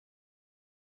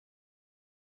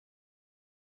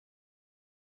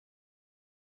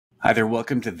Hi there,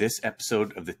 welcome to this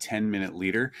episode of the 10-Minute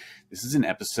Leader. This is an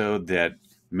episode that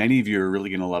many of you are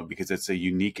really going to love because it's a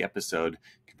unique episode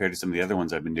compared to some of the other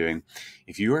ones I've been doing.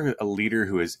 If you are a leader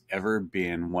who has ever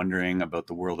been wondering about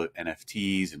the world of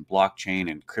NFTs and blockchain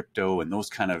and crypto and those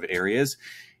kind of areas,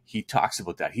 he talks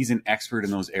about that. He's an expert in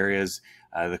those areas.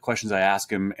 The questions I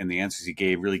asked him and the answers he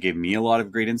gave really gave me a lot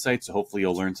of great insight. So hopefully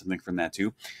you'll learn something from that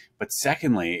too. But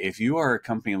secondly, if you are a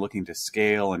company looking to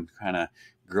scale and kind of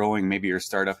growing maybe your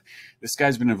startup, this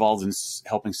guy's been involved in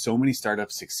helping so many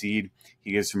startups succeed.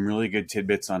 He gives some really good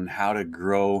tidbits on how to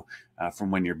grow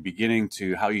from when you're beginning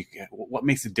to what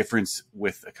makes a difference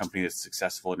with a company that's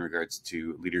successful in regards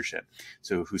to leadership.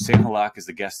 So Hussein Hallak is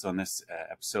the guest on this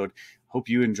episode. Hope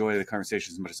you enjoy the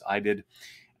conversation as much as I did.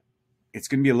 It's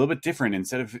going to be a little bit different.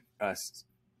 Instead of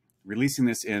releasing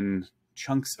this in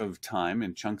chunks of time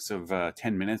and chunks of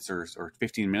 10 minutes or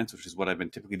 15 minutes, which is what I've been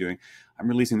typically doing, I'm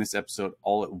releasing this episode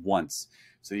all at once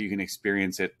so that you can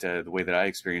experience it the way that I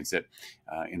experience it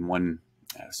in one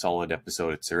solid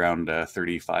episode. It's around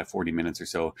 35, 40 minutes or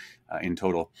so in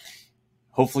total.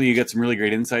 Hopefully you get some really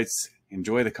great insights.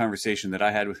 Enjoy the conversation that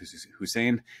I had with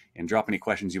Hussein and drop any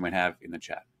questions you might have in the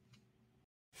chat.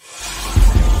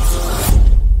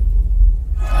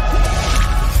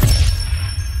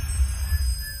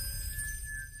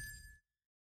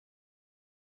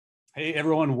 Hey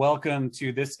everyone, welcome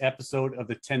to this episode of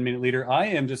the 10-Minute Leader. I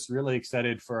am just really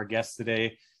excited for our guest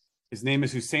today. His name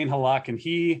is Hussein Hallak, and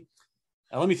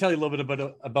let me tell you a little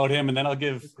bit about him, and then I'll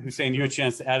give Hussein you a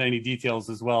chance to add any details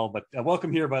as well. But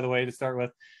welcome here, by the way, to start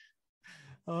with.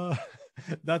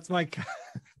 That's my cat.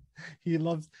 He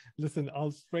loves, listen,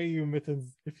 I'll spray you,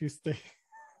 Mittens, if you stay.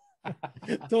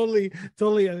 Totally.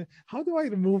 How do I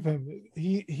remove him?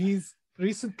 He's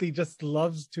recently just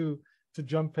loves to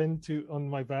jump on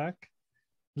my back.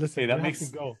 Listen, hey, that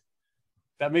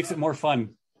makes it more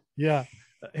fun. Yeah,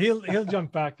 he'll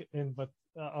jump back in, but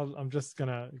I'm just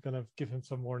gonna give him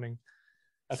some warning.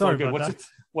 That's sorry all good.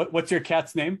 What's your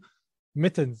cat's name?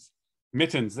 Mittens.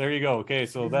 There you go. Okay,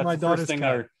 so that's my the first thing.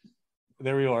 Cat.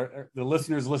 There we are. The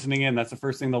listeners listening in, that's the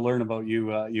first thing they'll learn about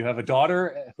you. You have a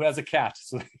daughter who has a cat.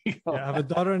 So yeah, I have a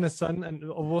daughter and a son, and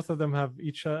both of them have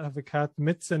a cat.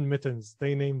 Mitts and Mittens.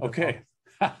 They named them. Okay.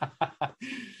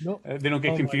 No, they don't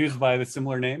get confused by the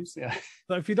similar names. Yeah.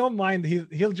 So if you don't mind,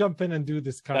 he'll jump in and do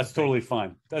this kind That's of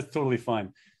thing. That's totally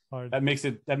fine. Hard. That makes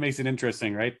it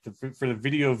interesting, right? For the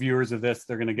video viewers of this,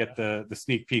 they're going to get the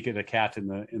sneak peek at a cat in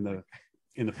the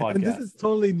podcast. And this is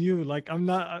totally new. Like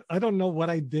I don't know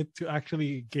what I did to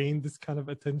actually gain this kind of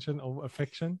attention or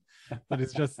affection, but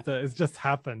it's just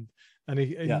happened, and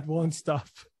it won't stop.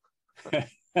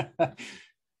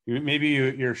 Maybe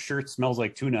your shirt smells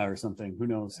like tuna or something. Who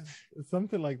knows?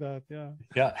 Something like that. Yeah.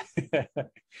 Yeah.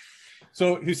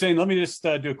 So Hussein, let me just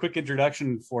do a quick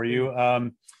introduction for you.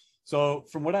 So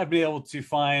from what I've been able to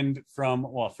find from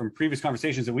previous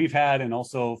conversations that we've had, and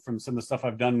also from some of the stuff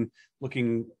I've done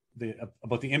looking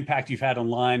about the impact you've had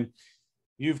online,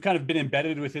 you've kind of been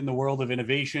embedded within the world of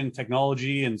innovation,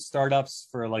 technology, and startups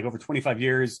for like over 25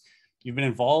 years. You've been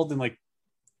involved in like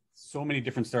so many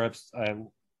different startups,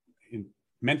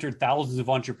 mentored thousands of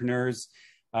entrepreneurs.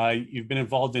 You've been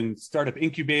involved in startup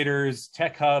incubators,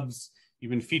 tech hubs.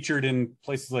 You've been featured in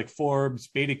places like Forbes,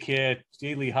 BetaKit,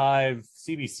 Daily Hive,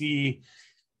 CBC.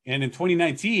 And in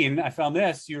 2019, I found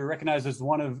this, you were recognized as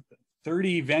one of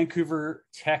 30 Vancouver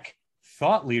tech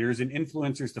thought leaders and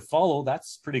influencers to follow.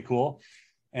 That's pretty cool.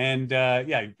 And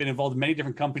you've been involved in many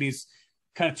different companies.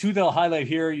 Kind of two that I'll highlight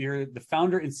here. You're the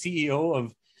founder and CEO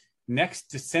of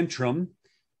Decentrum.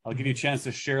 I'll give you a chance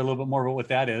to share a little bit more about what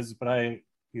that is, but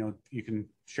you can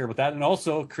share about that. And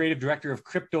also creative director of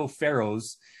Crypto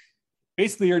Pharaohs.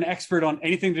 Basically, you're an expert on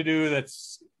anything to do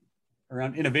that's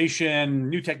around innovation,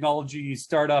 new technology,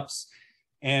 startups.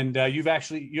 And you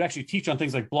actually teach on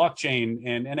things like blockchain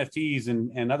and NFTs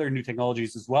and other new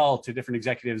technologies as well to different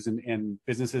executives and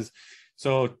businesses.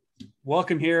 So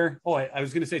welcome here. Oh, I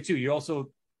was going to say too, you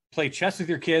also play chess with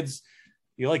your kids.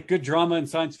 You like good drama and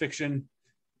science fiction,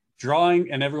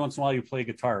 drawing, and every once in a while you play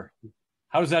guitar.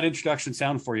 How does that introduction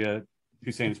sound for you,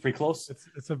 Hussein? It's pretty close.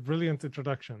 It's a brilliant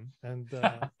introduction. And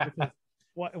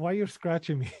why you're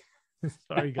scratching me?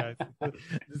 Sorry, guys.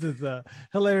 This is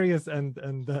hilarious and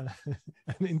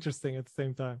interesting at the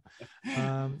same time.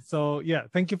 So yeah,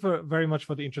 thank you very much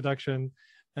for the introduction.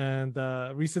 And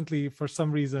recently, for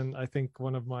some reason, I think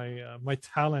one of my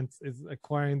talents is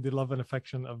acquiring the love and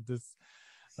affection of this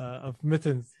of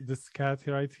Mittens, this cat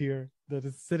right here that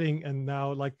is sitting and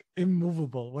now like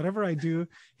immovable. Whatever I do,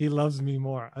 he loves me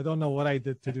more. I don't know what I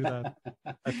did to do that.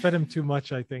 I fed him too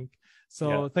much, I think.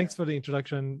 So thanks for the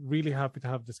introduction. Really happy to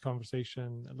have this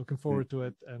conversation. Looking forward to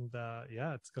it. And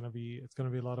yeah, it's gonna be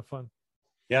a lot of fun.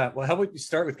 Yeah. Well, how about you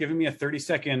start with giving me a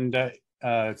 30-second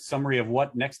summary of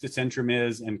what Next Decentrum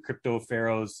is and Crypto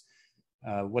Pharaohs,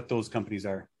 what those companies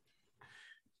are.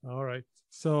 All right.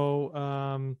 So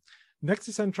Next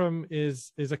Decentrum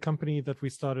is a company that we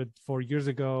started 4 years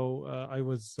ago. I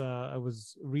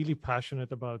was really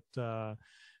passionate about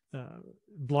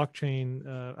blockchain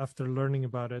after learning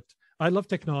about it. I love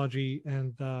technology,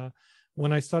 and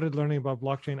when I started learning about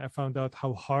blockchain, I found out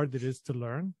how hard it is to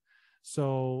learn.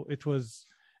 So it was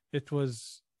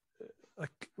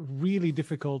like really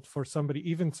difficult for somebody,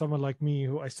 even someone like me,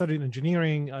 who I studied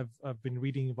engineering. I've been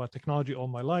reading about technology all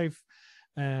my life,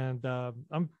 and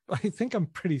I think I'm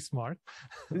pretty smart.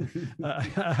 I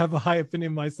have a high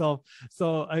opinion myself,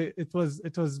 so it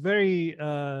was very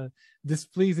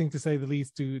displeasing, to say the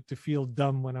least, to feel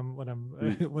dumb when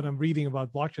I'm reading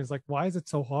about blockchains. Like, why is it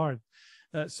so hard?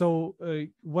 So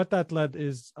what that led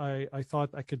is I thought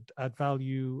I could add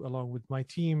value along with my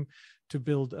team to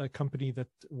build a company that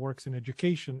works in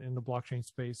education in the blockchain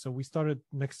space. So we started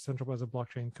Next Decentrum as a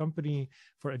blockchain company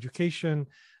for education.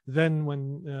 Then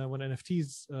when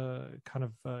NFTs kind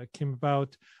of came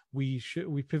about, we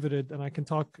pivoted, and I can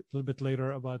talk a little bit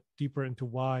later about deeper into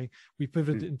why we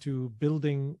pivoted into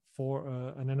building for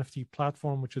an NFT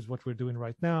platform, which is what we're doing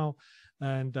right now.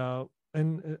 And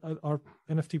our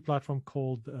NFT platform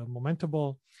called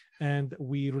Momentable, and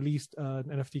we released an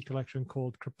NFT collection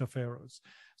called Crypto Pharaohs.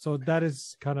 So that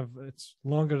is kind of, it's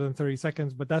longer than 30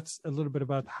 seconds, but that's a little bit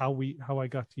about how I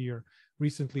got here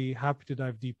recently. Happy to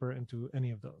dive deeper into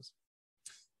any of those.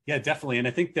 Yeah, definitely. And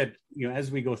I think that,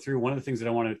 as we go through, one of the things that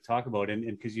I wanted to talk about, and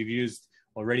because you've used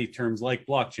already terms like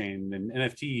blockchain and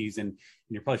NFTs, and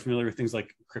you're probably familiar with things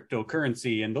like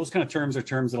cryptocurrency, and those kind of terms are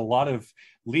terms that a lot of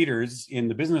leaders in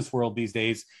the business world these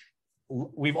days,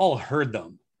 we've all heard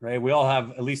them, right? We all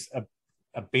have at least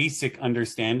a basic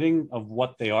understanding of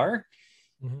what they are,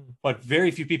 but very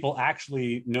few people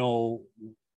actually know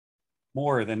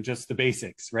more than just the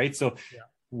basics, right? So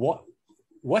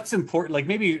what's important, like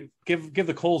maybe give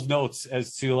the Cole's notes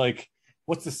as to like,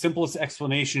 what's the simplest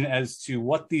explanation as to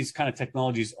what these kind of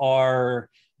technologies are,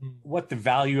 what the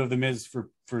value of them is for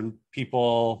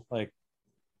people, like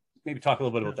maybe talk a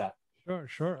little bit about that.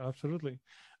 Sure, absolutely.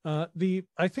 I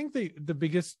think the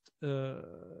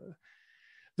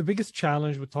biggest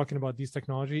challenge with talking about these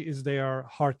technology is they are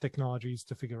hard technologies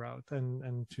to figure out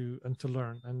and to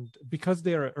learn. And because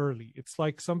they are early, it's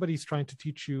like somebody's trying to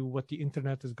teach you what the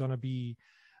internet is going to be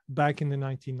back in the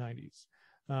 1990s.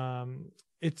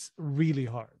 It's really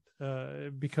hard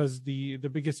because the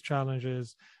biggest challenge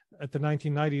is, at the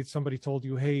 1990s, somebody told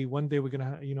you, hey, one day we're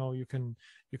gonna, you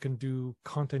can do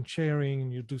content sharing,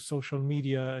 and you'll do social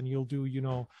media, and you'll do,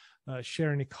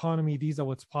 share an economy. These are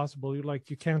what's possible.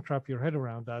 You can't wrap your head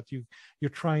around that. You're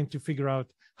trying to figure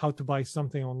out how to buy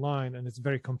something online, and it's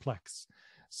very complex.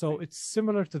 So it's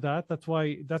similar to that. That's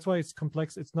why it's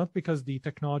complex. It's not because the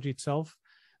technology itself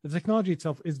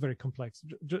is very complex,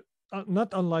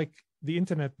 not unlike the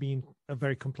internet being a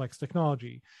very complex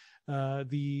technology.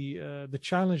 The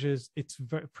challenge is it's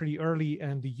pretty early,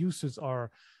 and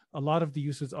a lot of the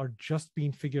uses are just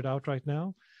being figured out right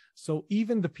now. So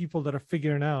even the people that are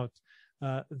figuring out,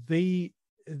 they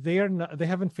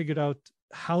haven't figured out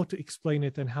how to explain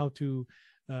it, and how to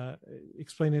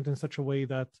explain it in such a way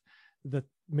that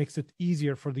makes it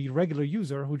easier for the regular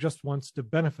user who just wants the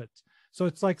benefit. So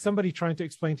it's like somebody trying to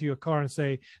explain to you a car and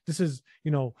say, this is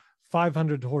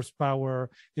 500 horsepower,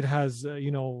 it has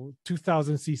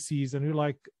 2000 cc's, and you're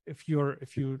like, if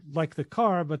you like the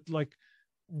car, but like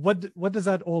what does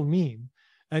that all mean?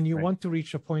 And you want to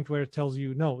reach a point where it tells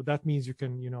you, no, that means you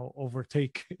can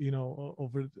overtake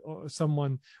over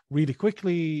someone really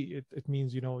quickly. It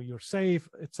means you're safe,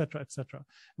 etc.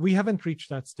 We haven't reached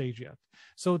that stage yet.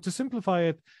 So to simplify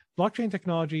it, blockchain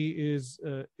technology is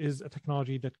a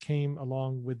technology that came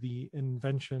along with the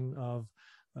invention of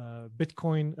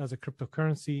Bitcoin as a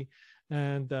cryptocurrency,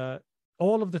 and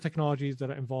all of the technologies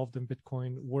that are involved in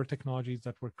Bitcoin were technologies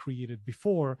that were created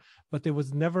before, but there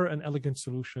was never an elegant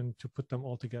solution to put them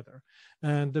all together.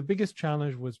 And the biggest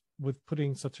challenge with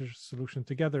putting such a solution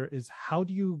together is, how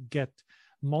do you get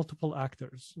multiple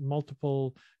actors,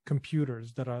 multiple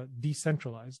computers that are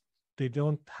decentralized? They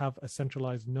don't have a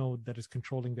centralized node that is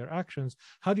controlling their actions.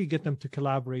 How do you get them to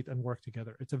collaborate and work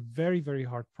together? It's a very, very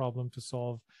hard problem to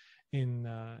solve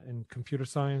in computer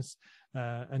science,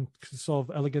 and to solve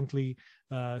elegantly.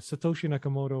 Satoshi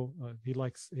Nakamoto, he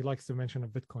likes the mention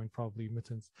of Bitcoin, probably,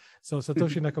 Mittens. So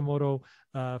Satoshi Nakamoto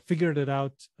figured it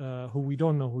out, who we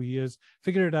don't know who he is,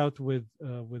 figured it out with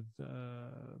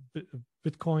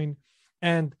Bitcoin,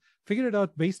 and figured it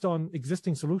out based on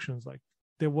existing solutions. Like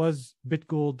there was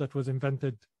BitGold that was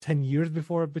invented 10 years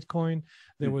before Bitcoin.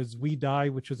 There was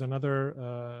WeDai, which is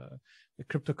another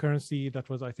cryptocurrency that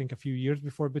was, I think, a few years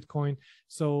before Bitcoin.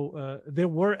 So there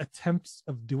were attempts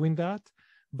of doing that,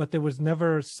 but there was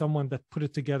never someone that put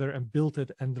it together and built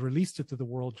it and released it to the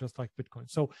world just like Bitcoin.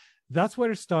 So that's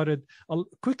where it started.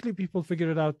 Quickly, people figured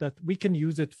it out that we can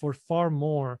use it for far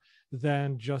more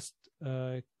than just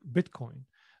Bitcoin.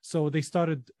 So they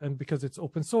started, and because it's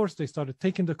open source, they started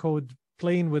taking the code,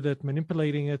 playing with it,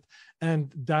 manipulating it,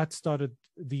 and that started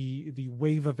the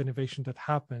wave of innovation that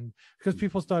happened. Because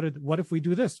people started, what if we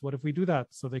do this? What if we do that?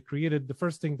 So they created, the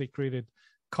first thing they created,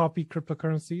 copy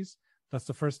cryptocurrencies. That's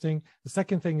the first thing. The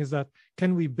second thing is that,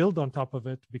 can we build on top of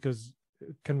it? Because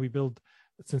can we build,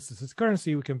 since this is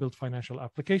currency, we can build financial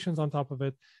applications on top of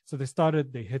it. So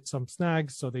they hit some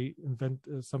snags. So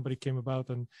somebody came about,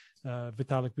 and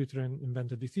Vitalik Buterin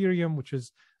invented Ethereum, which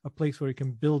is a place where you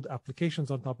can build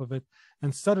applications on top of it.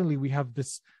 And suddenly we have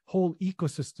this whole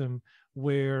ecosystem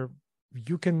where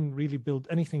you can really build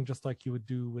anything just like you would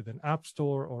do with an app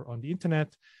store or on the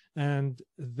internet. And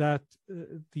that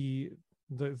the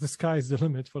sky is the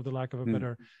limit, for the lack of a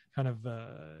better kind of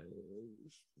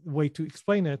way to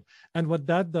explain it. And what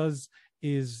that does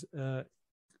is,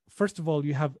 first of all,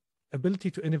 you have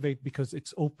ability to innovate because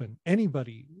it's open.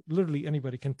 Anybody, literally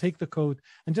anybody, can take the code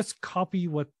and just copy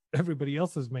what everybody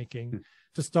else is making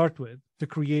to start with, to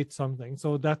create something.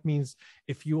 So that means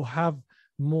if you have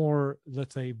more,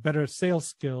 let's say, better sales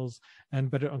skills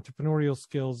and better entrepreneurial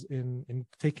skills in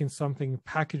taking something,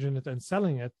 packaging it and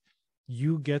selling it,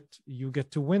 you get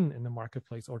to win in the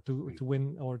marketplace, or to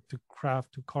win, or to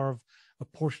carve a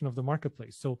portion of the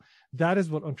marketplace. So that is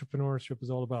what entrepreneurship is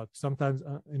all about. Sometimes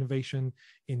innovation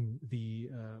in the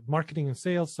marketing and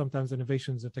sales, sometimes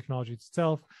innovations in technology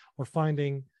itself, or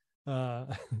finding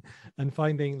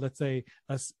let's say,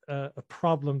 a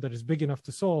problem that is big enough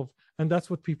to solve. And that's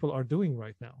what people are doing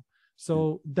right now.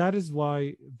 So that is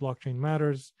why blockchain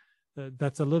matters.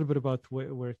 That's a little bit about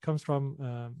where it comes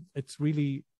from. It's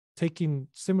really taking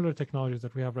similar technologies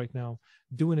that we have right now,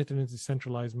 doing it in a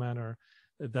decentralized manner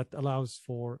that allows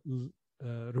for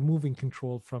removing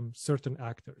control from certain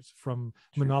actors, from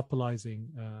monopolizing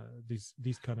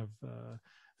these kind of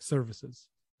services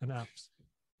and apps.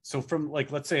 So from,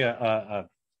 like, let's say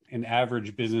an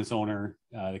average business owner,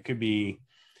 it could be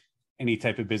any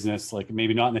type of business, like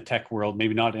maybe not in the tech world,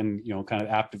 maybe not in, kind of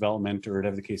app development or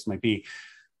whatever the case might be.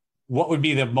 What would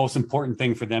be the most important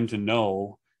thing for them to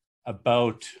know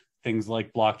about things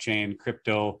like blockchain,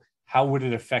 crypto? How would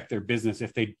it affect their business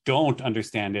if they don't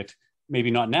understand it? Maybe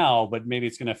not now, but maybe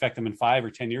it's going to affect them in 5 or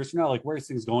 10 years from now. Like, where's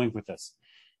things going with this?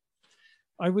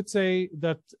 I would say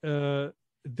that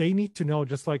they need to know,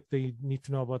 just like they need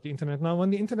to know about the internet. Now, when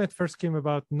the internet first came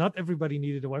about, not everybody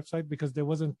needed a website because there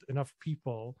wasn't enough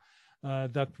people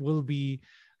that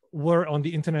were on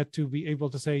the internet to be able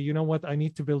to say, you know what, I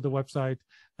need to build a website.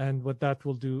 And what that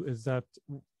will do is that,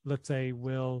 let's say,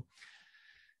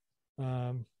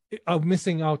 I'm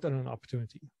missing out on an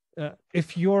opportunity.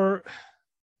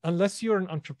 Unless you're an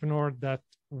entrepreneur that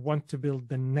want to build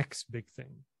the next big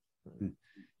thing,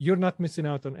 you're not missing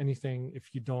out on anything if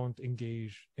you don't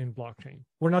engage in blockchain.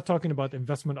 We're not talking about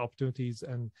investment opportunities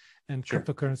and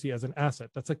cryptocurrency as an asset.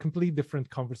 That's a completely different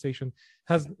conversation.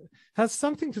 Has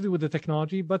something to do with the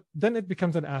technology, but then it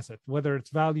becomes an asset. Whether its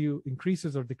value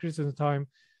increases or decreases in time,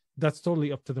 that's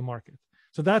totally up to the market.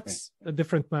 So that's a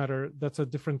different matter. That's a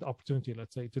different opportunity,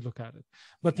 let's say, to look at it.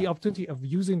 But the opportunity of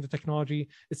using the technology,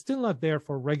 it's still not there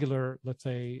for regular, let's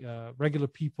say, regular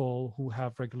people who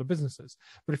have regular businesses.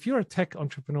 But if you're a tech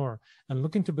entrepreneur and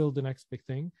looking to build the next big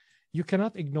thing, you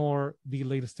cannot ignore the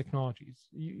latest technologies.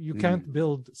 You can't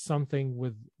build something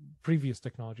with previous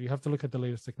technology. You have to look at the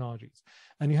latest technologies.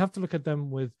 And you have to look at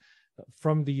them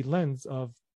from the lens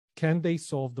of, can they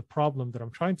solve the problem that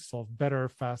I'm trying to solve better,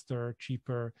 faster,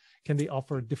 cheaper? Can they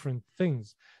offer different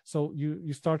things? So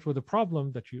you start with a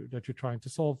problem that you're trying to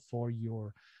solve for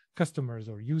your customers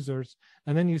or users,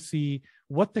 and then you see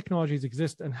what technologies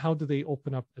exist and how do they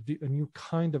open up a new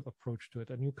kind of approach to it,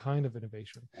 a new kind of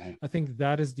innovation. Right. I think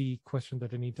that is the question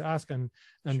that I need to ask, and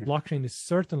blockchain is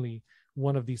certainly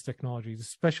one of these technologies,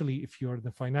 especially if you're in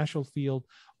the financial field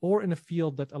or in a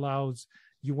field that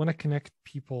you want to connect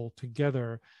people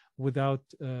together without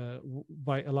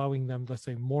by allowing them, let's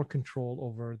say, more control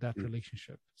over that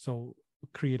relationship. So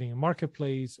creating a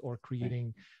marketplace or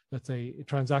creating, let's say, a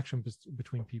transaction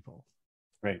between people.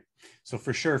 Right. So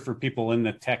for sure, for people in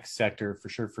the tech sector, for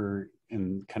sure,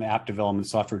 in kind of app development,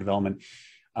 software development,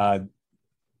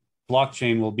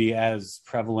 blockchain will be as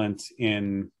prevalent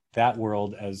in that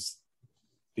world as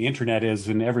the internet is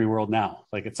in every world now.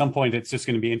 Like at some point, it's just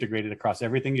going to be integrated across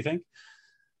everything, you think?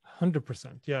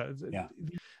 100%. Yeah. Yeah.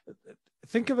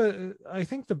 Think of it. I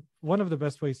think one of the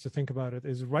best ways to think about it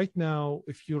is right now,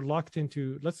 if you're locked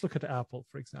into, let's look at Apple,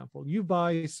 for example, you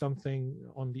buy something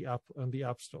on the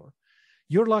app store,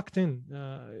 you're locked in.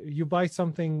 You buy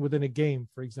something within a game,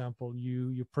 for example,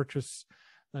 you purchase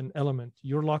an element,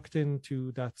 you're locked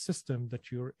into that system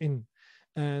that you're in.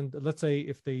 And let's say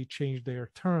if they change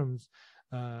their terms,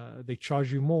 they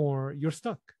charge you more, you're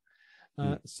stuck.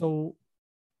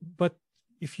 But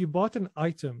if you bought an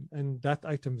item and that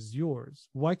item is yours,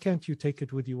 why can't you take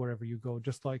it with you wherever you go?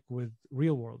 Just like with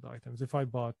real world items. If I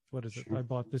bought, I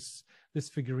bought this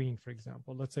figurine, for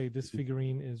example. Let's say this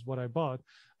figurine is what I bought.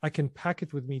 I can pack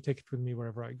it with me, take it with me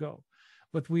wherever I go.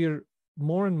 But we're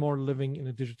more and more living in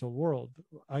a digital world.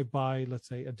 I buy, let's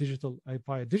say, a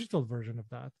digital version of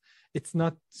that. It's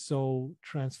not so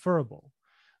transferable,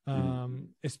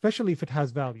 especially if it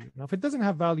has value. Now, if it doesn't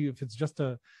have value, if it's just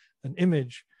an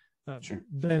image,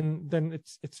 then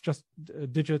it's just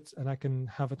digits and I can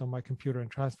have it on my computer and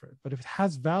transfer it. But if it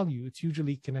has value, it's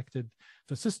usually connected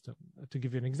to a system. To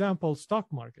give you an example, stock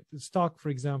market. Stock, for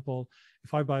example,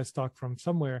 if I buy a stock from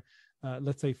somewhere,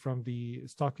 let's say from the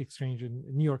stock exchange in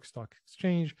New York Stock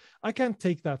Exchange, I can't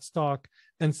take that stock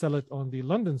and sell it on the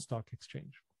London Stock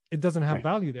Exchange. It doesn't have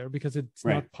value there because it's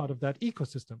not part of that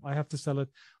ecosystem. I have to sell it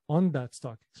on that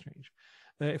stock exchange.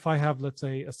 If I have, let's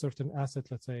say, a certain asset,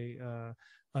 let's say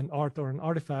an art or an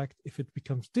artifact, if it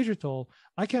becomes digital,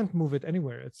 I can't move it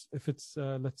anywhere.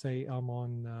 Let's say I'm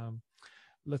on,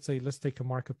 let's take a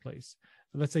marketplace.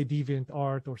 Let's say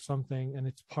DeviantArt or something, and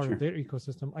it's part of their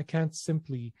ecosystem. I can't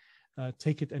simply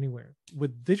take it anywhere.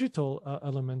 With digital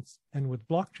elements and with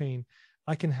blockchain,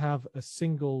 I can have a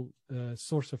single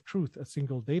source of truth, a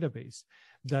single database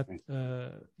that,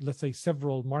 let's say,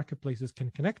 several marketplaces can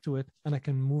connect to it, and I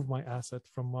can move my asset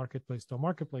from marketplace to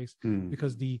marketplace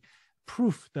because the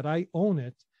proof that I own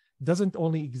it doesn't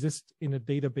only exist in a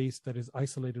database that is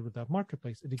isolated with that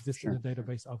marketplace. It exists in a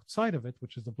database outside of it,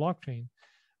 which is the blockchain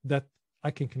that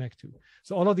I can connect to.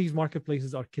 So all of these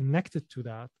marketplaces are connected to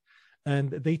that, and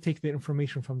they take the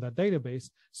information from that database,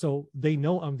 so they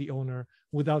know I'm the owner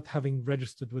without having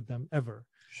registered with them ever.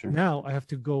 Now I have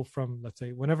to go from, let's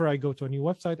say, whenever I go to a new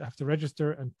website, I have to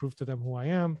register and prove to them who I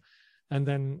am, and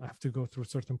then I have to go through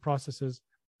certain processes.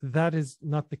 That is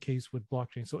not the case with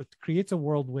blockchain. So it creates a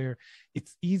world where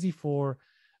it's easy for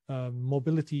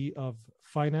mobility of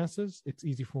finances, it's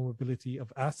easy for mobility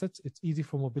of assets, it's easy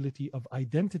for mobility of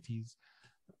identities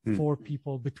for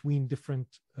people between different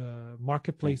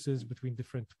marketplaces, between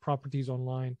different properties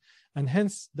online. And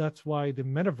hence, that's why the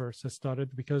metaverse has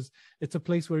started, because it's a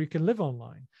place where you can live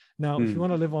online. Now, if you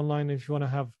want to live online, if you want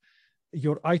to have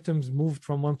your items moved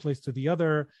from one place to the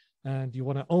other, and you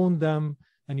want to own them,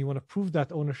 and you want to prove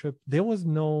that ownership, there was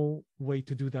no way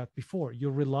to do that before.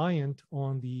 You're reliant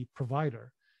on the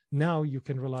provider. Now you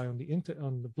can rely on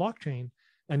the blockchain,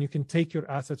 and you can take your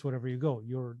assets wherever you go.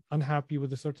 You're unhappy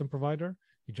with a certain provider,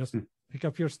 you just pick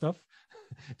up your stuff,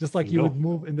 just like you would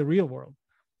move in the real world.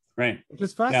 Right. Which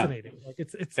is fascinating. Like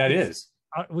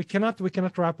we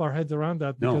cannot wrap our heads around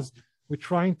that, because we're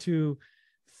trying to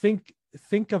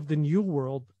think of the new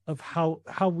world of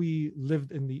how we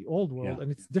lived in the old world,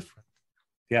 and it's different.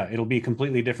 Yeah, it'll be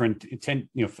completely different.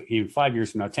 5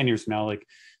 years from now, 10 years from now, like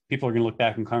people are going to look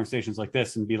back in conversations like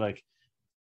this and be like,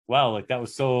 wow, like that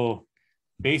was so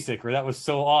basic, or that was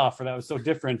so off, or that was so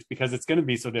different, because it's going to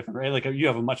be so different, right? Like you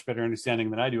have a much better understanding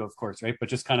than I do, of course, right? But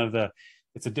just kind of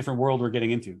it's a different world we're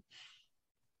getting into.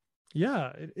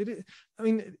 Yeah, I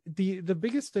mean, the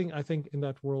biggest thing I think in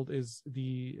that world is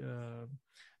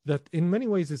that in many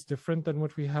ways is different than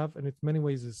what we have, and in many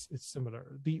ways it's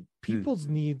similar. The people's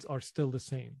needs are still the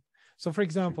same. So, for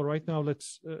example, right now,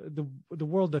 the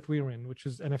world that we're in, which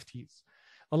is NFTs.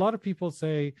 A lot of people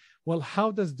say, well, how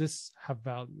does this have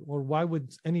value, or why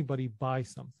would anybody buy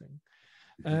something?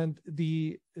 And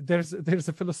there's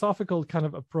a philosophical kind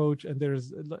of approach, and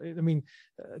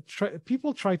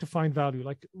people try to find value.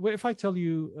 Like if I tell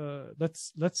you,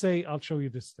 let's say I'll show you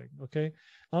this thing, okay?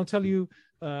 I'll tell you,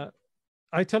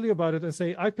 I tell you about it and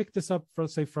say, I picked this up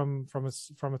from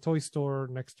a toy store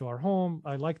next to our home.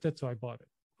 I liked it, so I bought it.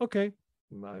 Okay,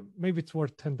 maybe it's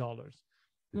worth $10.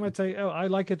 You might say, oh, I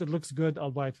like it, it looks good,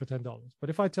 I'll buy it for $10. But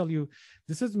if I tell you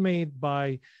this is made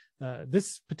by,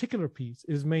 this particular piece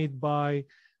is made by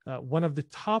one of the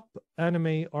top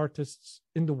anime artists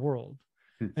in the world,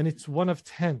 and it's one of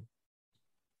 10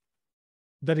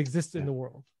 that exists in the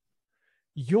world,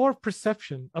 your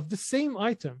perception of the same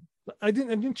item, I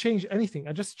didn't change anything,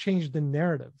 I just changed the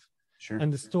narrative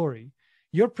and the story.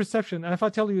 your perception, and if I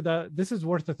tell you that this is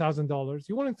worth $1,000,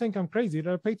 you wouldn't think I'm crazy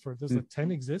that I paid for it. There's like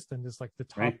 10 exist, and it's like the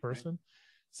top person.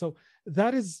 So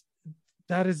that is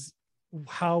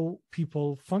how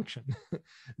people function.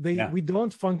 We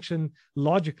don't function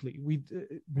logically.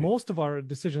 Most of our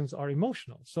decisions are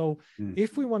emotional. So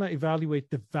if we want to evaluate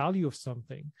the value of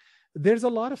something, there's a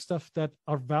lot of stuff that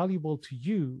are valuable to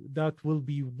you that will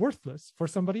be worthless for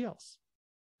somebody else.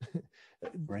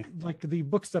 Like the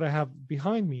books that I have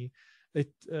behind me,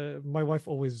 my wife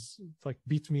always like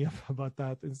beats me up about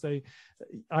that and say,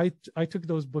 I took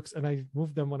those books and I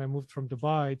moved them when I moved from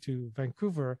Dubai to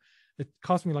Vancouver. It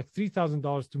cost me like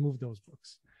 $3,000 to move those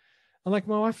books. And like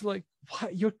my wife, like,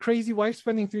 what? You're crazy. Why are you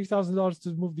spending $3,000 to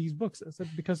move these books? I said,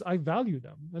 because I value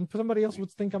them. And somebody else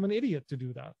would think I'm an idiot to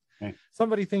do that.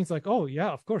 Somebody thinks like, oh yeah,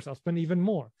 of course, I'll spend even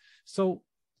more. So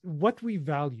what we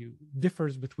value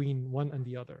differs between one and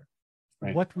the other.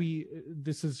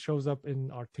 Shows up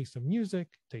in our taste of music,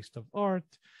 taste of art,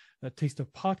 taste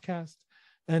of podcast.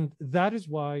 And that is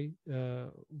why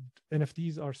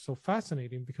NFTs are so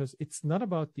fascinating, because it's not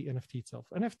about the NFT itself.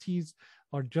 NFTs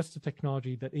are just a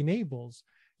technology that enables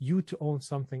you to own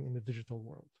something in the digital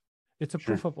world. It's a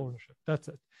proof of ownership. That's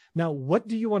it. Now, what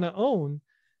do you want to own?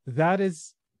 That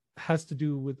has to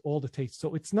do with all the taste.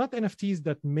 So it's not NFTs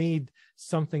that made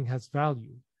something has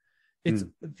value. It's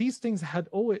these things had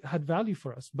value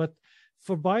for us, but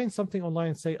for buying something online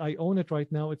and say I own it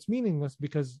right now, it's meaningless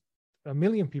because 1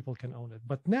 million people can own it.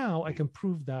 But now I can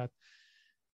prove that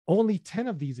only 10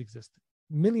 of these exist.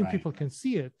 1 million people can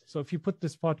see it. So if you put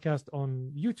this podcast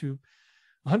on YouTube,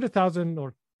 100,000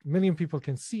 or 1 million people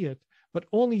can see it, but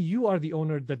only you are the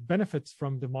owner that benefits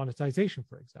from the monetization,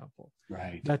 for example.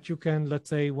 That you can, let's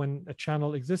say, when a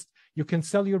channel exists, you can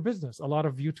sell your business. A lot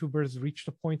of YouTubers reached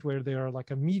a point where they are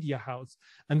like a media house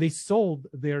and they sold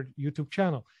their YouTube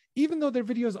channel. Even though their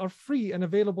videos are free and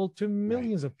available to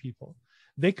millions of people,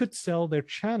 they could sell their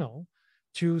channel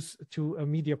to a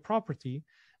media property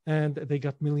and they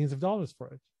got millions of dollars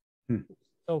for it.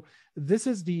 So this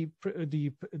is the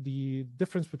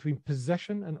difference between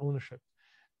possession and ownership.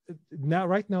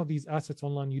 Right now, these assets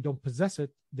online, you don't possess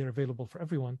it. They're available for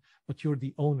everyone, but you're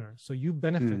the owner. So you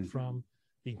benefit from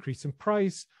the increase in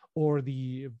price or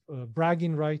the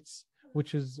bragging rights,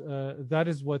 which is, that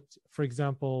is what, for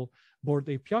example, Board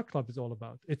API Club is all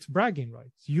about. It's bragging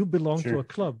rights. You belong to a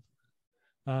club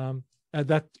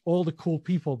that all the cool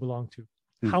people belong to.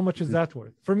 How much is that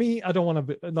worth? For me, I don't want to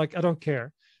be like, I don't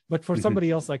care. But for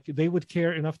somebody else, like they would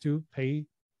care enough to pay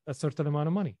a certain amount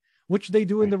of money, which they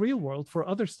do in the real world for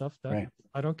other stuff that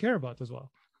I don't care about as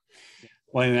well.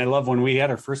 Well, and I love when we had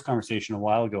our first conversation a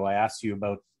while ago, I asked you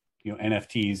about,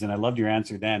 NFTs, and I loved your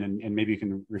answer then, and maybe you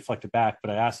can reflect it back,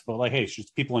 but I asked about like, hey, should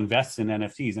people invest in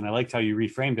NFTs? And I liked how you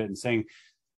reframed it and saying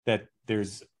that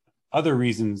there's other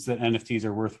reasons that NFTs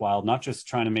are worthwhile, not just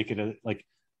trying to make it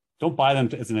don't buy them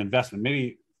as an investment.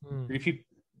 Maybe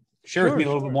share with me a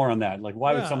little bit more on that. Like,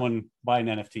 why would someone buy an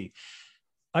NFT?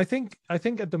 I think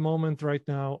at the moment right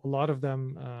now, a lot of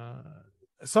them,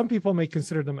 some people may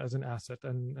consider them as an asset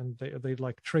and they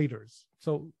like traders.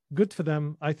 So good for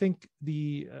them. I think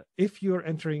if you're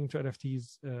entering into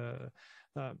NFTs,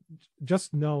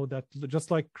 just know that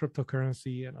just like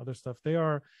cryptocurrency and other stuff, they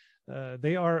are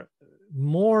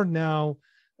more now,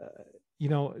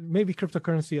 maybe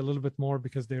cryptocurrency a little bit more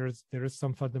because there is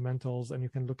some fundamentals and you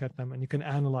can look at them and you can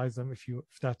analyze them if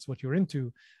that's what you're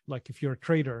into, like if you're a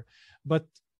trader. But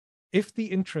if the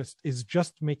interest is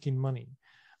just making money,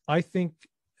 I think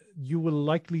you will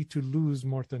likely to lose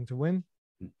more than to win.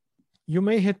 You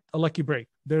may hit a lucky break.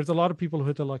 There's a lot of people who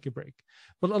hit a lucky break,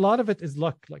 but a lot of it is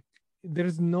luck. Like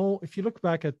if you look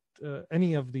back at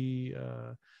any of the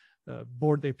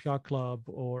Board API Club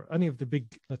or any of the big,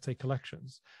 let's say,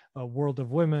 collections, World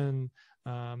of Women,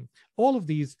 all of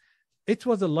these, it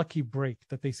was a lucky break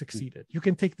that they succeeded. You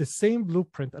can take the same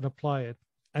blueprint and apply it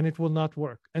and it will not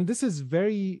work. And this is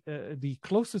very, the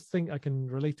closest thing I can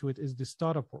relate to it is the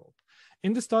startup world.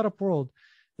 In the startup world,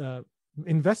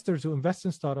 investors who invest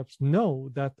in startups know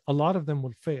that a lot of them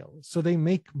will fail. So they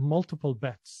make multiple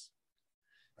bets.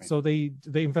 So they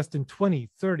invest in 20,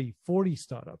 30, 40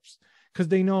 startups because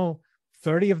they know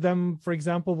 30 of them, for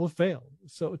example, will fail.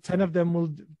 So 5 of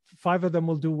them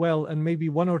will do well, and maybe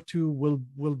 1 or 2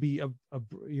 will be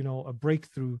a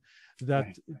breakthrough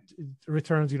that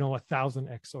returns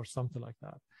 1,000x or something like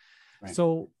that.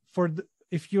 So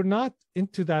if you're not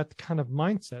into that kind of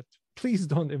mindset, please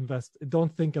don't invest.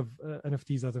 Don't think of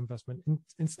NFTs as investment.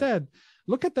 Instead,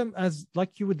 look at them as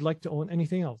like you would like to own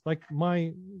anything else. Like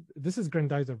this is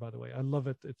Grandizer, by the way. I love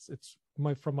it. It's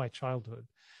from my childhood.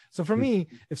 So for me,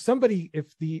 if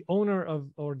the owner of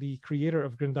or the creator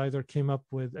of Grandizer came up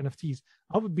with NFTs,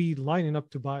 I would be lining up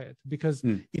to buy it because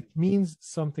it means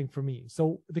something for me.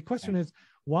 So the question is,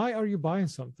 why are you buying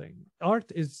something?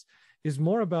 Art is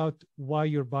more about why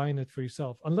you're buying it for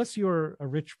yourself. Unless you're a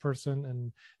rich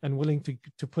person and willing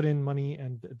to put in money,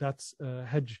 and that's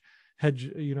hedge.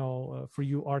 For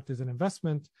you, art is an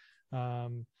investment,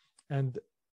 and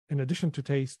in addition to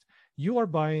taste, you are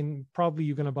buying. Probably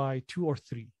you're going to buy 2 or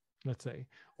 3. Let's say,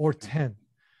 or 10.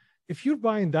 If you're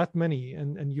buying that many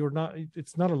and you're not,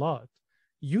 it's not a lot,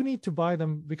 you need to buy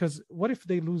them, because what if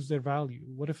they lose their value?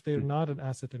 What if they're not an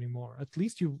asset anymore? At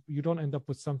least you don't end up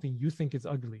with something you think is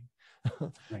ugly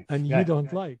and you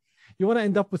don't like. You want to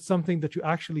end up with something that you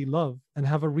actually love and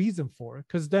have a reason for it,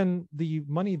 because then the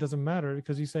money doesn't matter,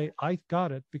 because you say, I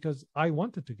got it because I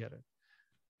wanted to get it.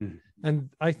 And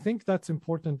I think that's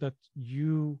important, that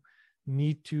you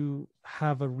need to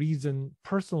have a reason,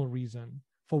 personal reason,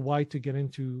 for why to get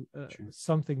into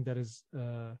something that is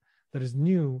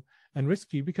new and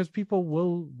risky, because people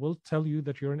will tell you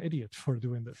that you're an idiot for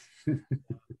doing this.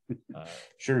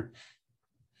 Sure.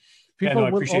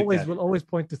 People will always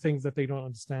point to things that they don't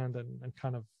understand and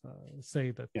kind of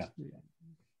say that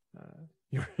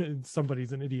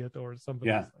somebody's an idiot or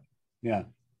somebody. Yeah.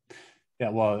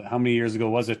 Well, how many years ago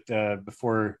was it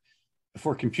before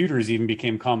computers even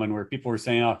became common, where people were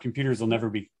saying, "Oh, computers will never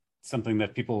be something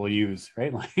that people will use,"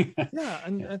 right?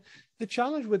 And the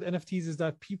challenge with NFTs is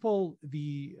that people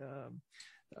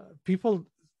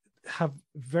have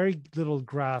very little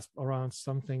grasp around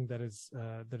something that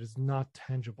is not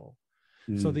tangible.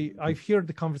 So I hear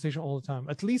the conversation all the time.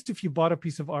 At least if you bought a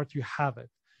piece of art, you have it.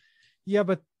 Yeah,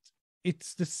 but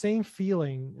it's the same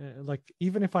feeling. Like,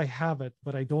 even if I have it,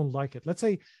 but I don't like it.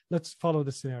 Let's follow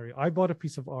the scenario. I bought a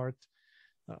piece of art.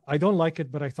 I don't like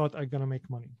it, but I thought I'm going to make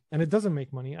money. And it doesn't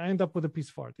make money. I end up with a piece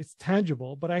of art. It's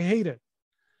tangible, but I hate it.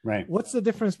 Right. What's the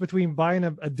difference between buying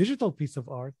a digital piece of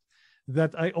art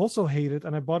that I also hate it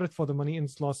and I bought it for the money and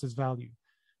it's lost its value?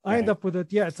 I end up with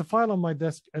it. Yeah, it's a file on my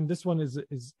desk and this one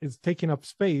is taking up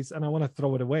space and I want to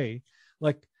throw it away.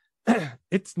 Like,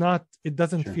 it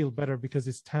doesn't feel better because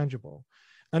it's tangible.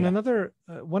 And another,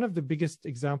 one of the biggest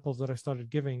examples that I started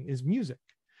giving is music.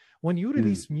 When you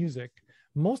release music,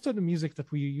 most of the music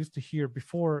that we used to hear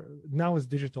before, now is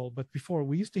digital, but before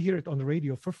we used to hear it on the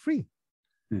radio for free.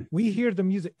 We hear the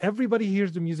music, everybody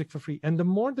hears the music for free. And the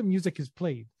more the music is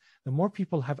played, the more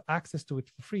people have access to it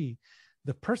for free.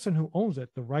 The person who owns it,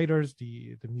 the writers,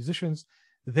 the musicians,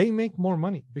 they make more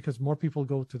money because more people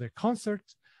go to their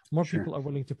concerts, more people are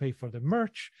willing to pay for the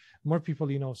merch, more people,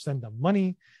 send them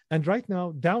money. And right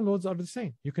now, downloads are the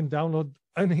same. You can download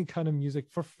any kind of music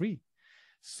for free.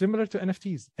 Similar to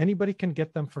NFTs, anybody can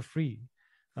get them for free.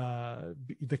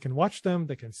 They can watch them,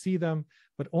 they can see them,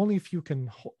 but only if you can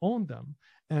own them.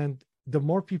 And the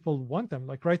more people want them,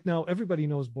 like right now, everybody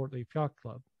knows Bored Ape Yacht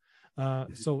Club.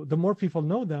 So the more people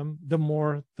know them, the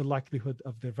more the likelihood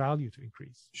of their value to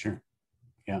increase. Sure.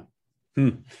 Yeah.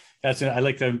 That's it. I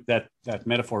like that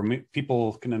metaphor.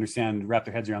 People can understand, wrap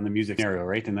their heads around the music scenario,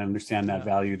 right? And understand that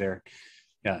value there.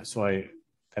 Yeah. So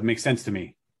that makes sense to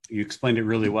me. You explained it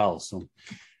really well. So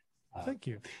thank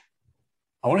you.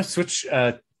 I want to switch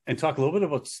and talk a little bit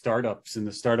about startups in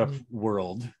the startup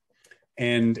world,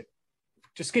 and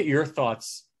just get your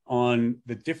thoughts on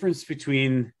the difference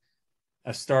between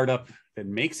a startup that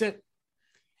makes it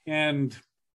and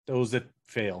those that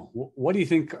fail. What do you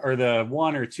think are the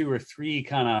 1 or 2 or 3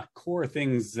 kind of core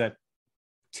things that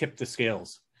tip the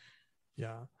scales?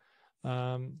 Yeah.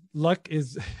 Luck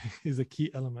is a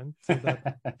key element. So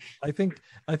that I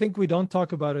think we don't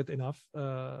talk about it enough.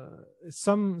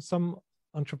 Some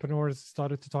entrepreneurs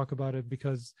started to talk about it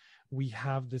because we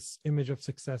have this image of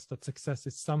success, that success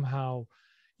is somehow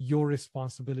your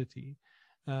responsibility.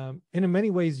 In many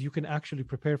ways, you can actually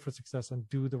prepare for success and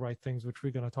do the right things, which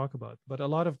we're going to talk about. But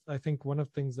I think one of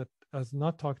the things that is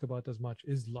not talked about as much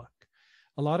is luck.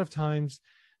 A lot of times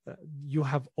you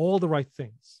have all the right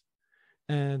things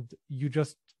and you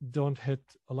just don't hit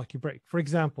a lucky break. For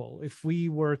example, if we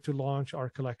were to launch our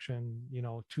collection,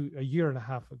 a year and a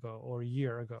half ago or a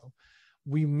year ago,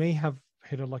 we may have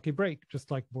hit a lucky break,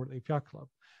 just like Bored Ape Yacht Club.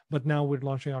 But now we're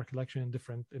launching our collection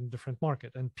in different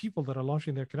market, and people that are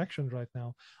launching their collection right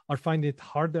now are finding it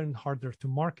harder and harder to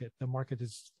market. The market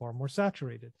is far more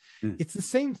saturated. It's the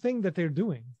same thing that they're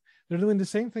doing. They're doing the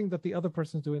same thing that the other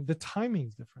person's doing. The timing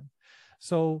is different.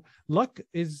 So luck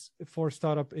for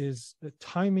startup is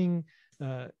timing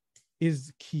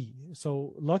is key.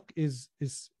 So luck is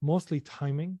mostly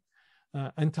timing,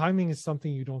 and timing is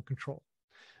something you don't control.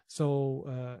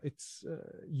 So it's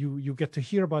you get to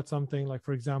hear about something. Like,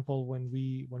 for example, when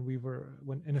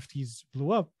NFTs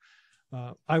blew up,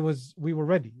 we were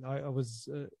ready. I was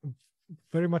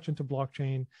very much into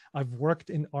blockchain. I've worked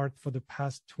in art for the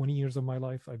past 20 years of my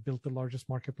life. I built the largest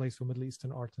marketplace for Middle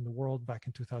Eastern art in the world back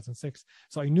in 2006.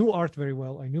 So I knew art very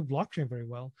well. I knew blockchain very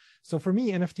well. So for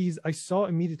me, NFTs, I saw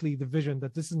immediately the vision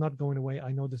that this is not going away.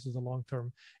 I know this is a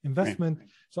long-term investment. Right.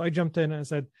 So I jumped in and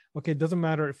said, okay, it doesn't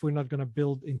matter if we're not going to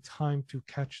build in time to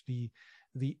catch the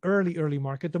early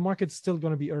market. The market's still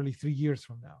going to be early 3 years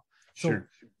from now. So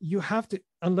you have to,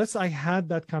 unless I had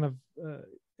that kind of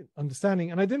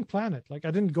understanding, and I didn't plan it. Like, I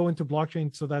didn't go into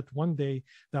blockchain so that one day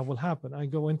that will happen. I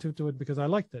go into it because I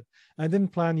liked it. I didn't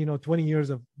plan 20 years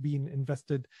of being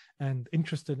invested and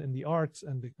interested in the arts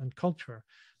and culture.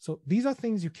 So these are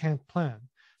things you can't plan.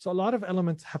 So a lot of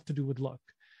elements have to do with luck.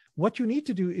 What you need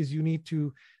to do is you need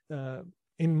to,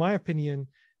 in my opinion,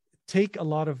 take a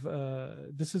lot of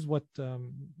this is what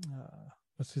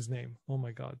what's his name? Oh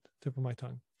my God, tip of my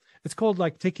tongue. It's called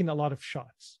like taking a lot of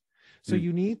shots. So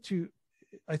you need to,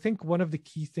 I think one of the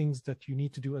key things that you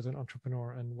need to do as an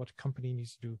entrepreneur, and what a company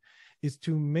needs to do, is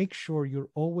to make sure you're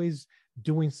always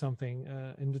doing something.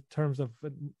 In the terms of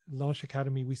Launch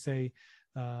Academy, we say,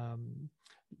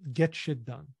 get shit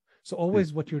done. So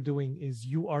always what you're doing is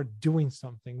you are doing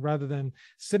something rather than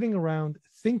sitting around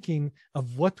thinking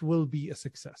of what will be a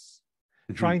success,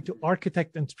 trying to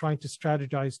architect and trying to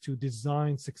strategize to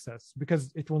design success,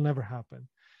 because it will never happen.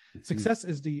 Success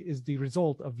is the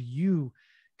result of you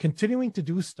continuing to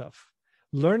do stuff,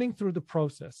 learning through the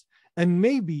process, and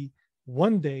maybe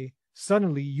one day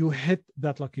suddenly you hit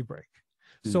that lucky break.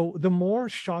 So the more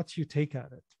shots you take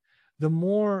at it, the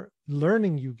more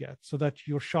learning you get, so that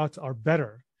your shots are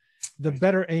better, the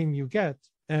better aim you get,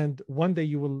 and one day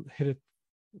you will hit it,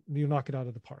 you knock it out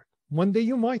of the park. One day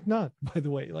you might not, by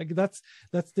the way. Like, that's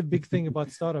the big thing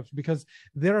about startups, because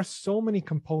there are so many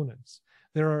components.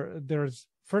 There's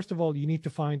first of all, you need to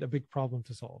find a big problem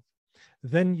to solve.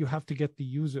 Then you have to get the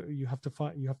user. You have to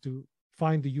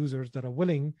find the users that are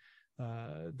willing,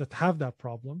 that have that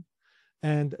problem,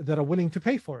 and that are willing to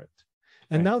pay for it.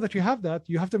 And now that you have that,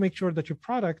 you have to make sure that your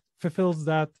product fulfills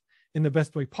that in the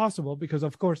best way possible. Because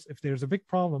of course, if there's a big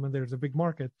problem and there's a big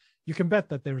market, you can bet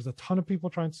that there's a ton of people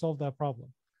trying to solve that problem.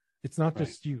 It's not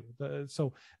just you.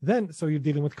 So you're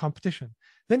dealing with competition.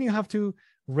 Then you have to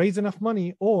raise enough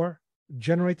money or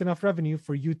generate enough revenue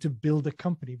for you to build a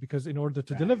company, because in order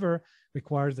to deliver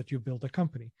requires that you build a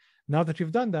company. Now that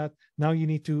you've done that, now you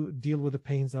need to deal with the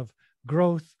pains of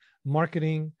growth,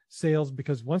 marketing, sales,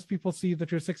 because once people see that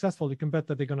you're successful, you can bet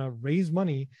that they're going to raise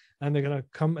money and they're going to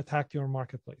come attack your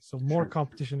marketplace. So more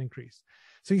competition increase.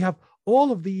 So you have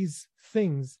all of these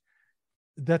things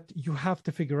that you have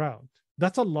to figure out.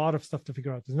 That's a lot of stuff to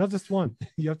figure out. It's not just one.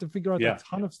 You have to figure out a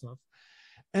ton of stuff.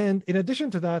 And in addition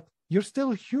to that, you're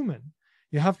still human.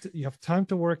 You have time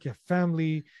to work, you have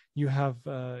family, you have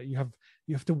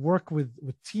to work with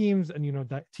teams,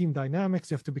 and team dynamics.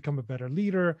 You have to become a better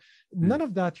leader. None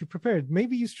of that you prepared.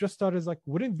 Maybe you just thought, as like,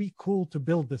 wouldn't it be cool to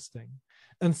build this thing?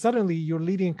 And suddenly you're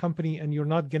leading a company and you're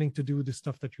not getting to do the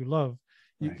stuff that you love.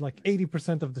 Like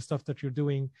 80% of the stuff that you're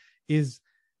doing is,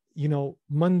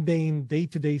 mundane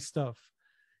day-to-day stuff.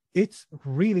 It's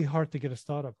really hard to get a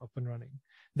startup up and running.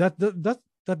 That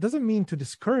doesn't mean to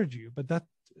discourage you, but that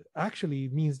actually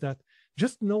means that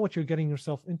just know what you're getting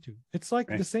yourself into. It's like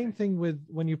the same thing with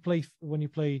when you play,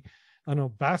 I don't know,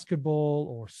 basketball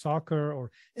or soccer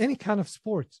or any kind of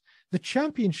sports. The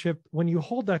championship, when you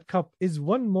hold that cup, is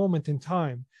one moment in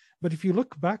time. But if you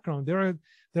look background, there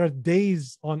are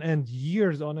days on end,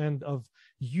 years on end of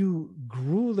you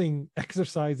grueling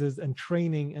exercises and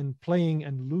training and playing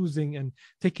and losing and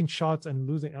taking shots and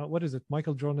losing. What is it?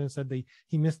 Michael Jordan said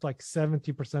he missed like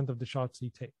 70% of the shots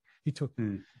he took.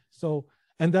 So,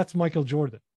 and that's Michael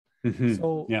Jordan.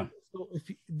 So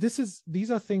if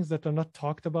these are things that are not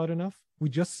talked about enough. We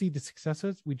just see the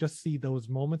successes. We just see those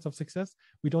moments of success.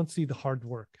 We don't see the hard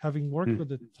work. Having worked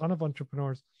with a ton of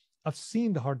entrepreneurs, I've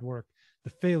seen the hard work,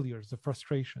 the failures, the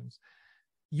frustrations.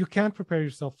 You can't prepare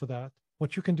yourself for that.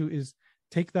 What you can do is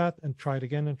take that and try it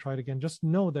again and try it again. Just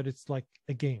know that it's like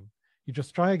a game. You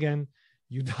just try again.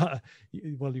 You die.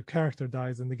 Well, your character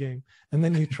dies in the game, and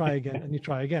then you try again and you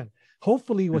try again.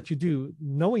 Hopefully what you do,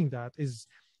 knowing that, is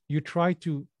you try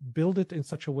to build it in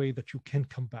such a way that you can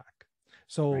come back.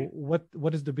 So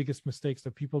what is the biggest mistakes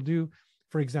that people do?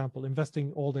 For example,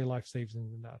 investing all their life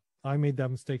savings in that. I made that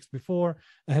mistakes before,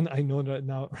 and I know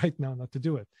that right now not to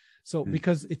do it. So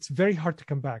because it's very hard to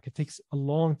come back. It takes a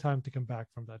long time to come back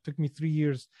from that. It took me 3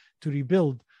 years to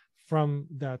rebuild from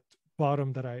that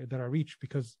bottom that I reached,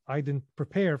 because I didn't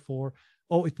prepare for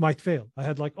oh, it might fail. I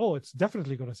had like, oh, it's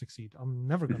definitely going to succeed. I'm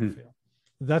never going to fail.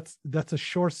 That's a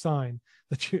sure sign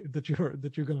that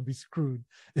you're going to be screwed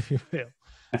if you fail.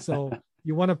 So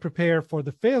you want to prepare for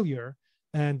the failure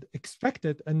and expect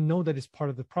it and know that it's part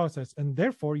of the process, and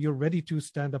therefore you're ready to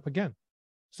stand up again.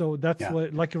 So that's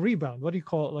what, like a rebound. What do you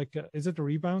call it? Like, is it a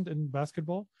rebound in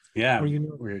basketball? Yeah. Or, you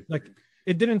know, like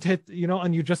it didn't hit, you know,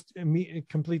 and you just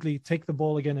completely take the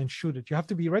ball again and shoot it. You have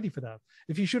to be ready for that.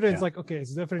 If you shoot it, it's like, okay,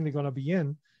 it's definitely going to be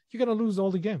in. You're going to lose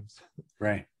all the games.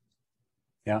 Right.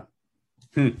 Yeah.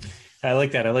 I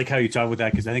like that. I like how you talk about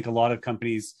that, because I think a lot of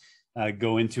companies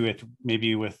go into it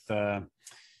maybe with, I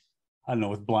don't know,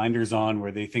 with blinders on,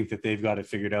 where they think that they've got it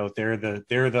figured out. They're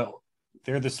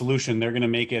the solution. They're going to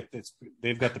make it.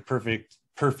 They've got the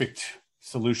perfect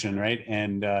solution, right?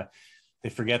 And they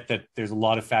forget that there's a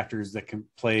lot of factors that can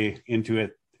play into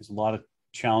it. There's a lot of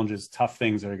challenges, tough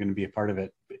things that are going to be a part of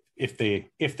it if they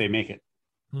make it.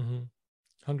 100%.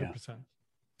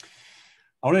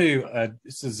 I want to,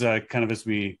 this is kind of as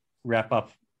we wrap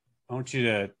up, I want you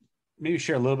to maybe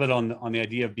share a little bit on the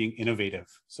idea of being innovative.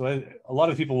 So a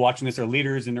lot of people watching this are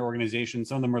leaders in their organization.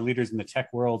 Some of them are leaders in the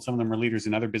tech world. Some of them are leaders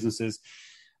in other businesses.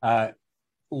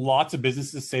 Lots of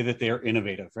businesses say that they are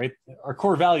innovative, right? Our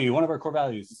core value, one of our core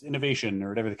values is innovation, or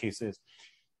whatever the case is.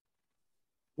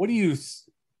 What do you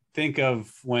think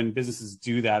of when businesses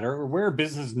do that, or where are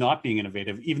businesses not being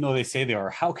innovative, even though they say they are?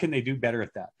 How can they do better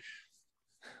at that?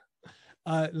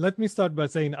 Let me start by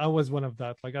saying I was one of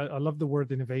that. Like, I love the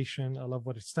word innovation. I love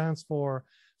what it stands for.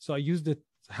 So I used it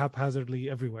haphazardly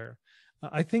everywhere.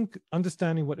 I think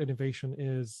understanding what innovation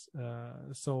is.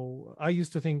 So I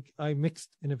used to think I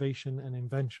mixed innovation and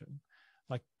invention,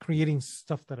 like creating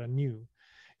stuff that are new.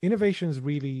 Innovation is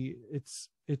really, it's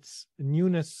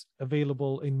newness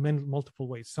available in multiple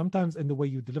ways. Sometimes in the way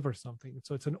you deliver something.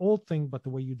 So it's an old thing, but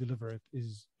the way you deliver it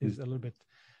is a little bit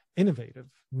innovative,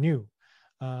 new.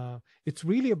 It's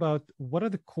really about what are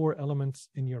the core elements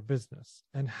in your business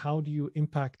and how do you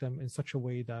impact them in such a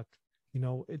way that, you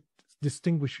know, it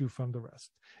distinguish you from the rest,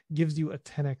 gives you a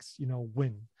 10x, you know,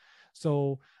 win.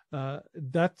 So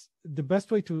that's the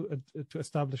best way to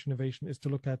establish innovation, is to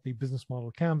look at the business model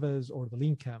canvas or the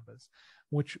lean canvas,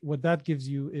 which what that gives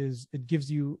you is it gives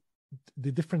you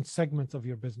the different segments of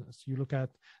your business. You look at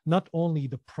not only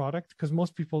the product, because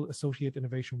most people associate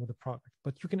innovation with the product,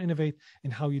 but you can innovate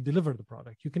in how you deliver the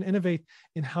product. You can innovate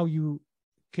in how you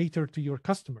cater to your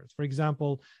customers. For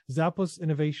example, Zappos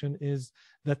innovation is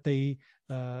that they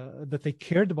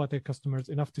cared about their customers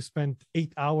enough to spend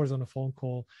 8 hours on a phone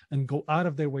call and go out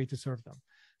of their way to serve them.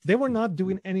 They were not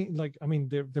doing any, like, I mean,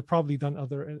 they've probably done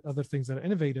other things that are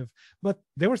innovative, but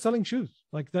they were selling shoes.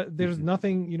 Like that, there's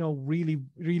nothing, you know, really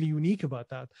unique about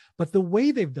that. But the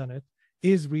way they've done it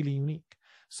is really unique.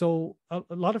 So a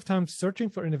lot of times searching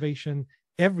for innovation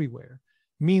everywhere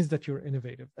means that you're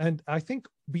innovative. And I think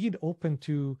being open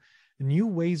to new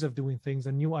ways of doing things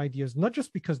and new ideas, not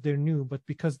just because they're new, but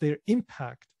because their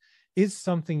impact is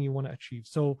something you want to achieve.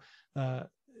 So I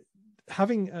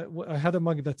had a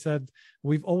mug that said,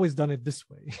 "We've always done it this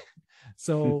way."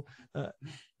 So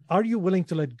are you willing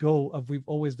to let go of "we've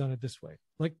always done it this way"?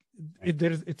 Like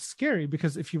it's scary,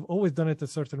 because if you've always done it a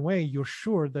certain way, you're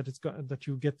sure that that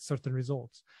you get certain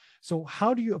results. So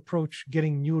how do you approach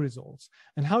getting new results?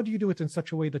 And how do you do it in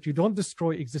such a way that you don't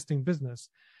destroy existing business,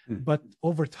 but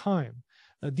over time?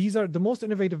 These are the most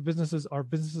innovative businesses, are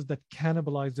businesses that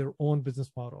cannibalize their own business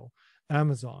model.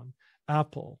 Amazon,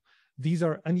 Apple. These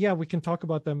are, and yeah, we can talk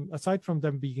about them aside from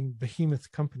them being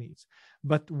behemoth companies,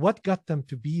 but what got them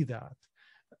to be that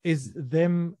is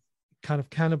them kind of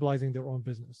cannibalizing their own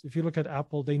business. If you look at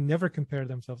Apple, they never compare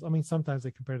themselves. I mean, sometimes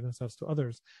they compare themselves to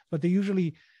others, but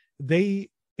they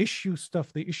issue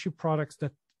products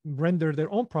that render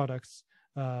their own products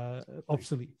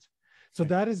obsolete. So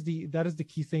that is the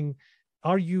key thing.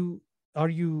 Are you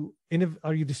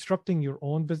disrupting your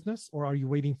own business, or are you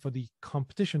waiting for the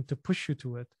competition to push you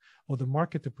to it, or the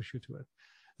market to push you to it?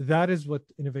 That is what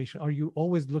innovation. Are you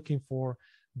always looking for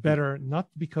better, not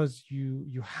because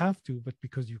you have to, but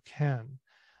because you can,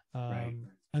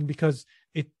 and because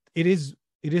it is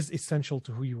essential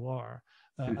to who you are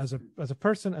as a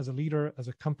person, as a leader, as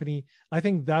a company. I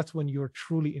think that's when you're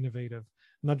truly innovative,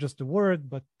 not just the word,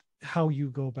 but how you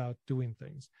go about doing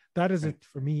things. That is it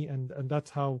for me, and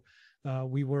that's how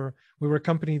we were a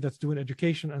company that's doing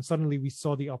education, and suddenly we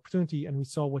saw the opportunity and we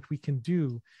saw what we can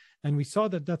do, and we saw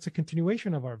that that's a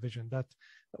continuation of our vision, that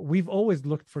we've always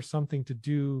looked for something to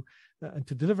do and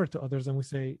to deliver to others. And we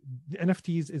say the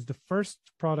NFTs is the first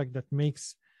product that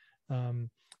makes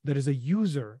there is a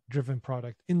user-driven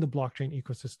product in the blockchain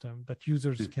ecosystem that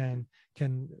users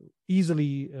can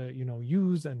easily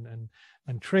use and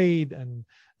trade and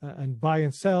buy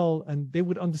and sell, and they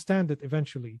would understand it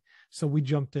eventually. So we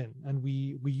jumped in and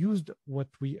we used what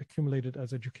we accumulated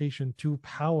as education to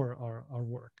power our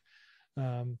work.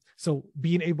 So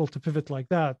being able to pivot like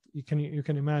that, you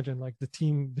can imagine, like the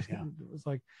team, it was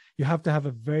like you have to have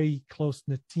a very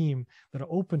close-knit team that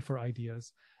are open for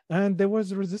ideas. And there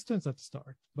was resistance at the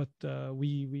start, but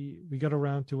we got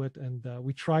around to it, and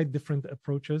we tried different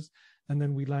approaches, and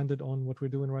then we landed on what we're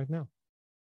doing right now.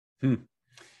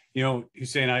 You know,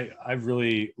 Hussein, I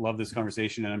really love this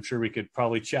conversation, and I'm sure we could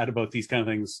probably chat about these kind of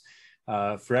things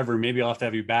forever. Maybe I'll have to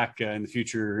have you back in the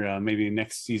future, maybe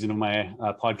next season of my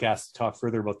podcast, to talk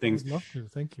further about things. I'd love to.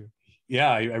 Thank you. Yeah,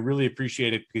 I really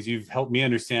appreciate it, because you've helped me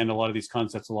understand a lot of these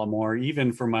concepts a lot more,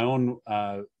 even for my own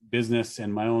business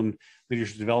and my own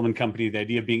leadership development company. The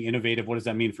idea of being innovative, what does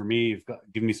that mean for me? You've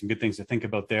given me some good things to think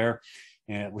about there,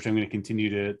 which I'm going to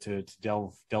continue to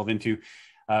delve into.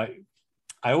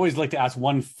 I always like to ask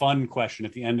one fun question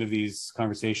at the end of these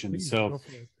conversations. Please, so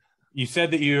you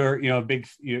said that you're,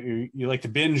 you like to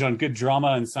binge on good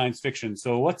drama and science fiction.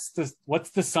 So what's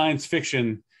the science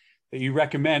fiction that you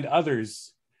recommend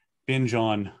others binge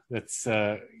on? That's,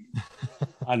 I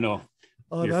don't know,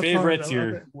 your favorites,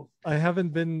 I haven't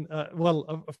been, well,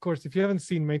 of course, if you haven't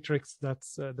seen Matrix,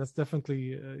 that's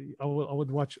definitely, I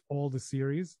would watch all the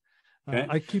series. Okay.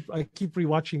 I keep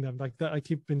rewatching them like that. I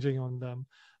keep binging on them.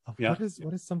 What is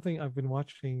something I've been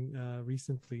watching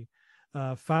recently?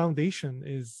 Foundation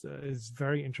is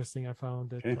very interesting. I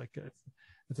found it like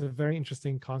it's a very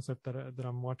interesting concept that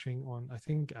I'm watching on, I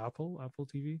think, Apple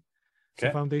TV. So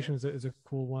Foundation is a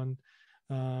cool one.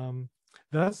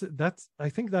 That's I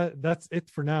think that's it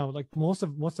for now. Like most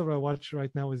of what I watch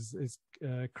right now is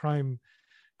crime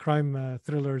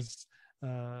thrillers.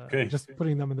 Just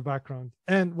putting them in the background,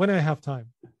 and when I have time.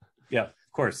 Yeah,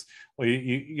 of course. Well,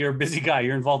 you're a busy guy.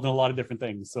 You're involved in a lot of different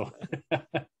things. So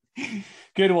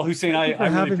good. Well, Hussein, I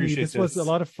really appreciate this. This was a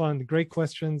lot of fun. Great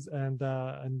questions, and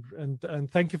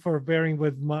thank you for bearing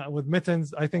with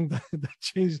Mittens. I think that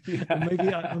changed.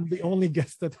 Maybe I'm the only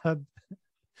guest that had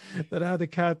a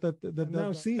cat that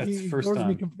now see he ignores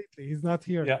me completely. He's not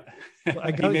here. Yeah, so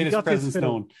he made his presence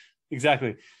known.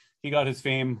 Exactly. He got his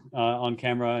fame on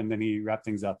camera, and then he wrapped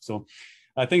things up. So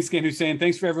thanks again, Hussein.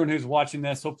 Thanks for everyone who's watching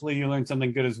this. Hopefully you learned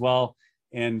something good as well.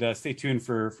 And stay tuned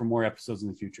for more episodes in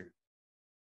the future.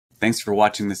 Thanks for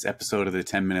watching this episode of the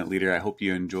 10-Minute Leader. I hope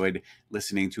you enjoyed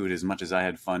listening to it as much as I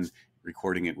had fun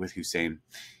recording it with Hussein.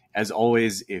 As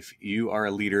always, if you are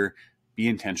a leader, be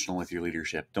intentional with your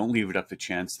leadership. Don't leave it up to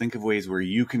chance. Think of ways where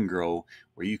you can grow,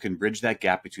 where you can bridge that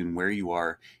gap between where you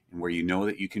are and where you know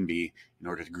that you can be in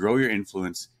order to grow your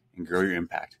influence and grow your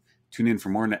impact. Tune in for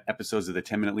more episodes of the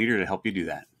 10-Minute Leader to help you do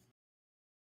that.